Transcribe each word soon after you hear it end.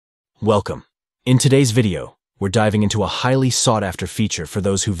Welcome. In today's video, we're diving into a highly sought-after feature for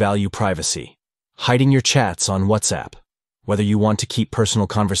those who value privacy: hiding your chats on WhatsApp. Whether you want to keep personal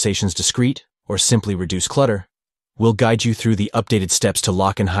conversations discreet or simply reduce clutter, we'll guide you through the updated steps to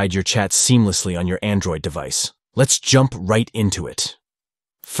lock and hide your chats seamlessly on your Android device. Let's jump right into it.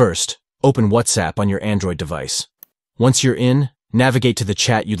 First, open WhatsApp on your Android device. Once you're in, navigate to the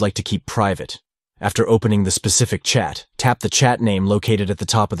chat you'd like to keep private. After opening the specific chat, tap the chat name located at the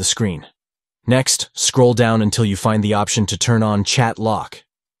top of the screen. Next, scroll down until you find the option to turn on Chat Lock.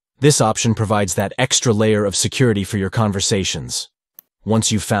 This option provides that extra layer of security for your conversations.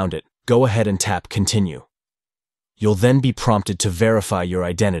 Once you've found it, go ahead and tap Continue. You'll then be prompted to verify your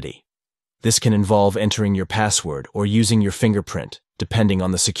identity. This can involve entering your password or using your fingerprint, depending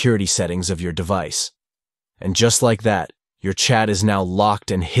on the security settings of your device. And just like that, your chat is now locked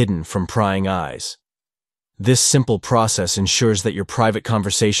and hidden from prying eyes. This simple process ensures that your private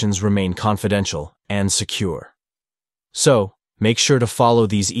conversations remain confidential and secure. So, make sure to follow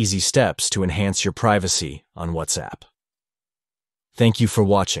these easy steps to enhance your privacy on WhatsApp. Thank you for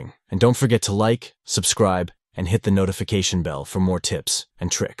watching, and don't forget to like, subscribe, and hit the notification bell for more tips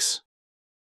and tricks.